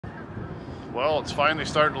Well, it's finally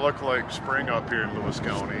starting to look like spring up here in Lewis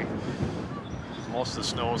County. Most of the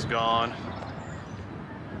snow's gone.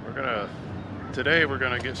 Today we're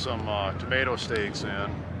gonna get some tomato steaks in.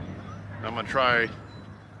 I'm gonna try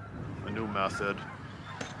a new method.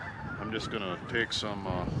 I'm just gonna take some,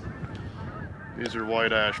 these are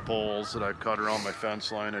white ash poles that I cut around my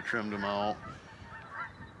fence line. I trimmed them out.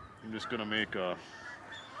 I'm just gonna make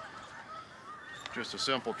just a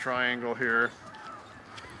simple triangle here.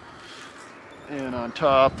 And on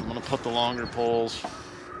top, I'm gonna put the longer poles.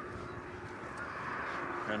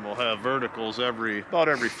 And we'll have verticals about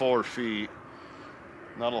every 4 feet.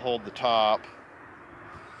 And that'll hold the top.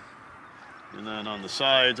 And then on the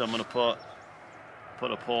sides, I'm gonna put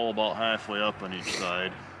a pole about halfway up on each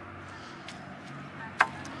side.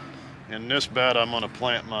 In this bed, I'm gonna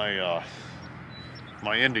plant my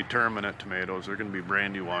my indeterminate tomatoes. They're gonna be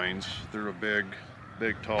Brandywines. They're a big,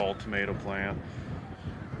 tall tomato plant.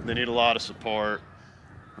 They need a lot of support.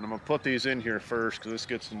 And I'm gonna put these in here first because this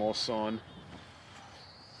gets the most sun.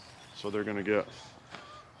 So they're gonna get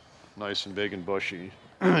nice and big and bushy.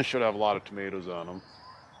 Should have a lot of tomatoes on them.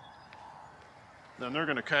 Then they're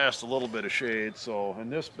gonna cast a little bit of shade. So in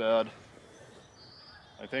this bed,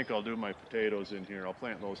 I think I'll do my potatoes in here. I'll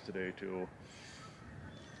plant those today too.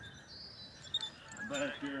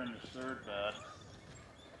 Back here in this third bed,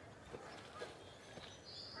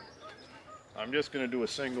 I'm just going to do a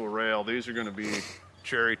single rail. These are going to be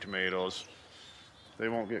cherry tomatoes. They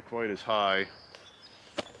won't get quite as high,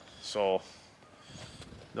 so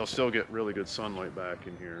they'll still get really good sunlight back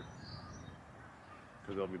in here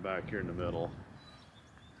because they'll be back here in the middle.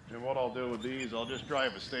 And what I'll do with these, I'll just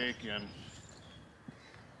drive a stake in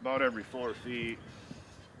about every 4 feet.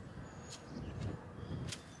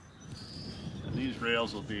 And these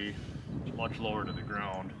rails will be much lower to the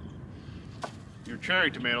ground. Your cherry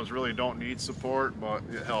tomatoes really don't need support, but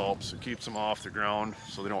it helps. It keeps them off the ground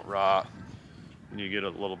so they don't rot. And you get a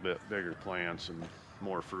little bit bigger plants and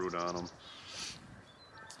more fruit on them.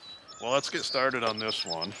 Well, let's get started on this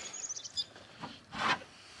one.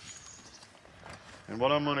 And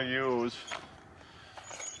what I'm going to use,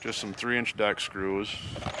 just some 3-inch deck screws.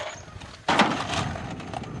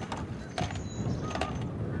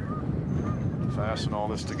 Fasten all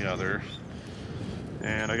this together.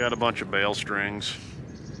 And I got a bunch of bale strings.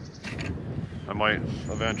 I might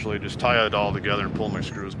eventually just tie it all together and pull my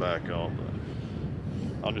screws back out,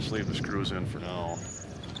 but I'll just leave the screws in for now.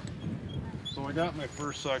 So I got my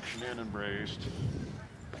first section in and braced.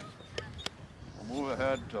 I'll move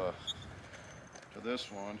ahead to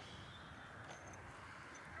this one.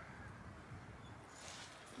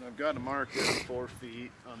 And I've got to mark it at 4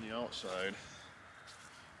 feet on the outside.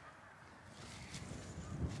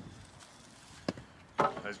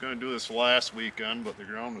 I was going to do this last weekend, but the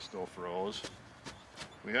ground was still froze.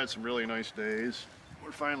 We had some really nice days.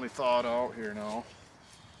 We're finally thawed out here now.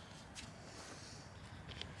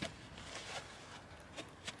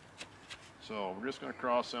 So we're just going to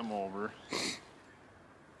cross them over.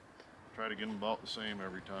 Try to get them about the same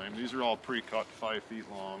every time. These are all pre-cut 5 feet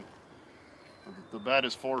long. The bed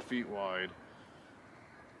is 4 feet wide.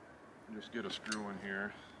 Just get a screw in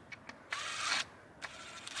here.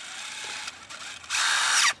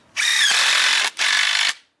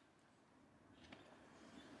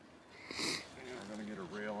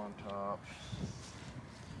 Top.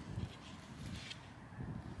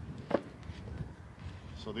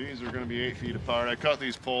 So these are going to be 8 feet apart. I cut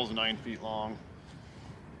these poles 9 feet long.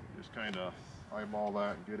 Just kind of eyeball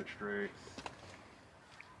that and get it straight.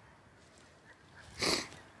 Get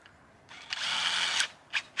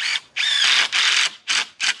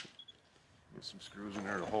some screws in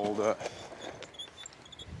there to hold it.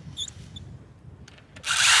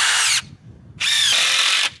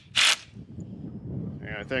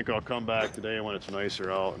 I think I'll come back today when it's nicer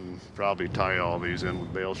out and probably tie all these in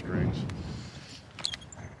with bale strings.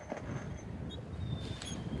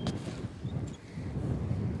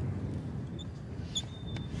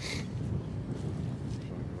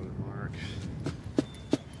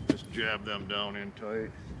 Just jab them down in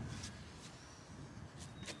tight.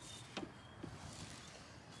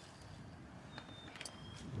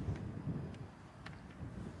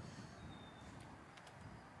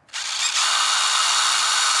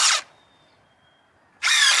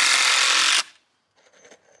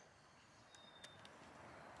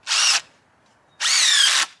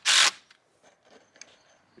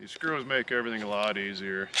 These screws make everything a lot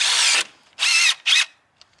easier.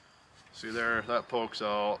 See there, that pokes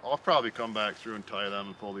out. I'll probably come back through and tie them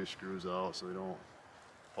and pull these screws out so they don't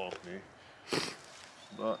poke me.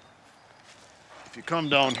 But if you come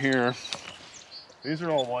down here, these are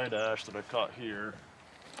all white ash that I cut here.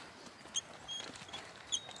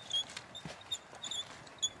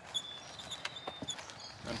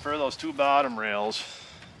 for those two bottom rails,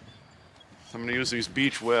 I'm going to use these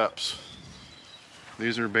beech whips.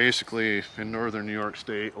 These are basically, in northern New York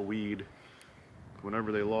State, a weed.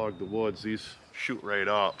 Whenever they log the woods, these shoot right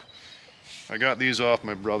up. I got these off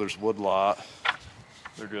my brother's wood lot.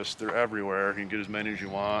 They're everywhere. You can get as many as you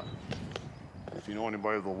want. If you know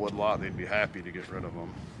anybody with a wood lot, they'd be happy to get rid of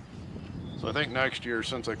them. So I think next year,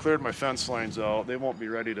 since I cleared my fence lines out, they won't be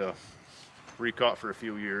ready to recut for a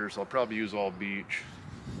few years. I'll probably use all beech.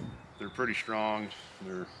 They're pretty strong.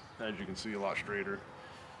 They're, as you can see, a lot straighter.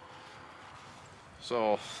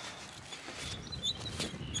 So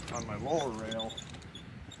on my lower rail,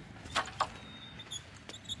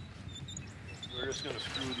 we're just going to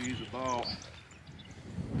screw these about,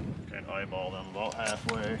 kind of eyeball them about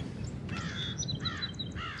halfway.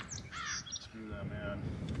 Screw them in.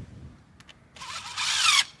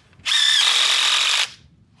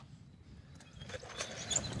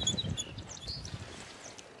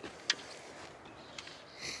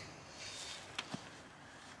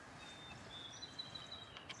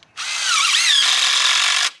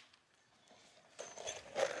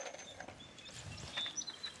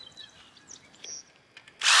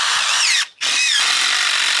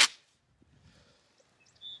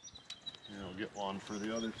 Get one for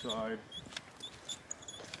the other side.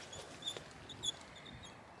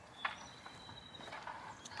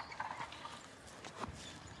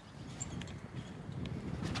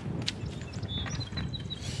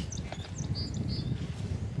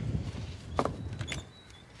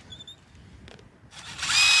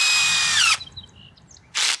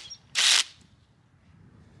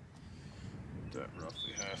 Put that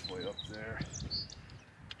roughly halfway up there.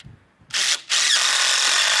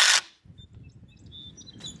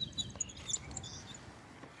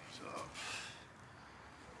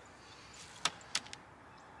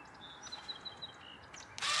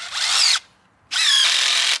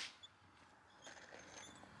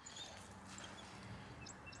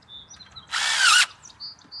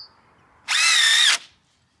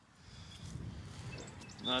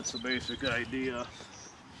 That's the basic idea.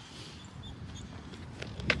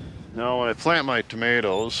 Now when I plant my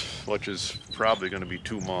tomatoes, which is probably going to be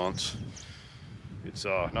 2 months, it's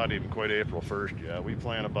not even quite April 1st yet. We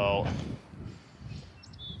plant about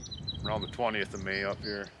around the 20th of May up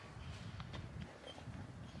here.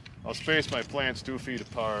 I'll space my plants 2 feet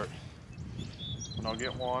apart, and I'll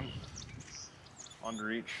get one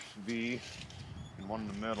under each V and one in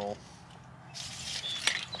the middle.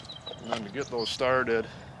 And then to get those started,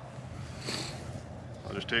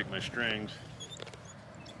 I'll just take my strings,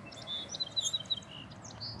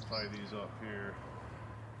 tie these up here,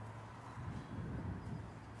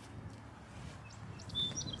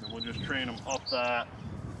 and we'll just train them up that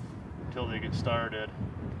until they get started.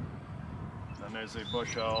 Then as they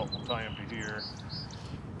bush out, we'll tie them to here.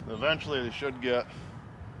 Eventually they should get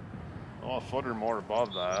a foot or more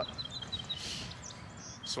above that.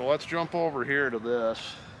 So let's jump over here to this.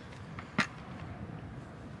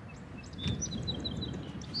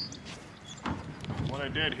 What I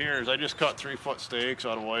did here is I just cut 3-foot stakes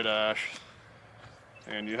out of white ash,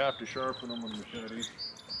 and you have to sharpen them with a machete.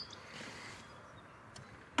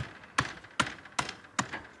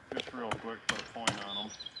 Just real quick, put a point on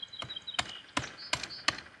them.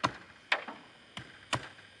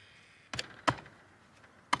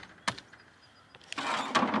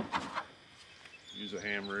 Use a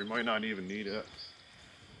hammer, you might not even need it.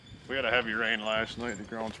 We had a heavy rain last night, the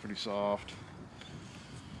ground's pretty soft.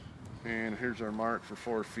 And here's our mark for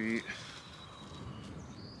 4 feet.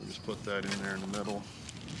 We'll just put that in there in the middle.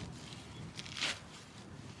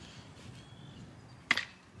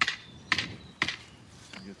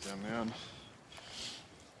 Get them in.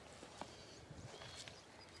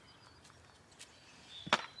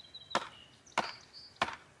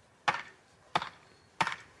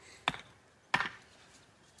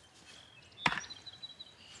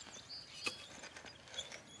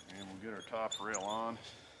 And we'll get our top rail on.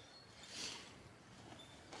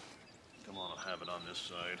 Come on, I'll have it on this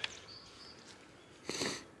side.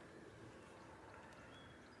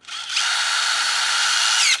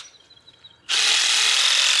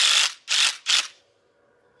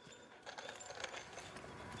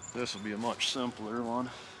 This will be a much simpler one.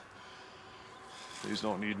 These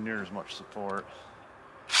don't need near as much support.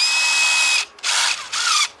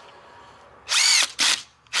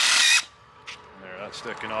 There, that's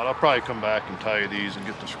sticking out. I'll probably come back and tie these and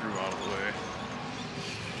get the screw out of the way.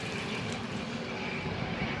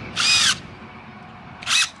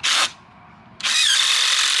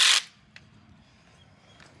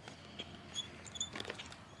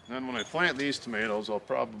 Then when I plant these tomatoes, I'll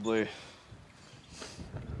probably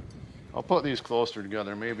I'll put these closer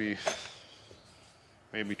together, maybe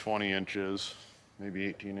 20 inches, maybe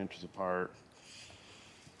 18 inches apart.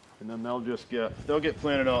 And then they'll get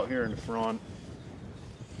planted out here in the front.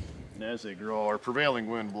 And as they grow, our prevailing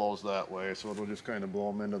wind blows that way, so it'll just kind of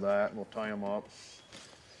blow them into that, and we'll tie them up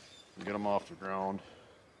and get them off the ground.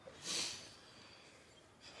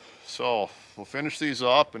 So we'll finish these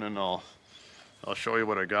up, and then I'll show you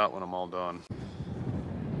what I got when I'm all done.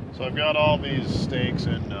 So I've got all these stakes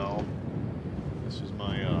in now. This is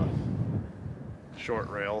my short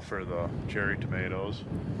rail for the cherry tomatoes.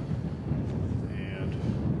 And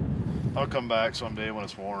I'll come back someday when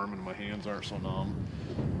it's warm and my hands aren't so numb.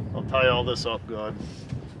 I'll tie all this up good,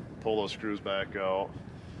 pull those screws back out.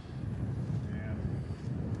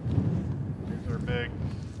 And here's our big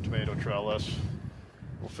tomato trellis.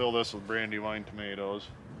 We'll fill this with Brandywine tomatoes.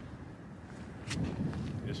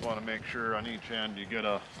 You just want to make sure on each end you get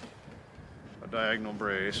a diagonal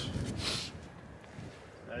brace.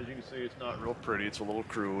 As you can see, it's not real pretty, it's a little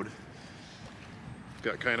crude. It's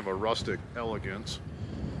got kind of a rustic elegance,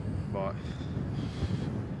 but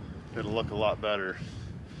it'll look a lot better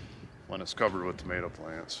when it's covered with tomato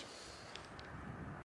plants.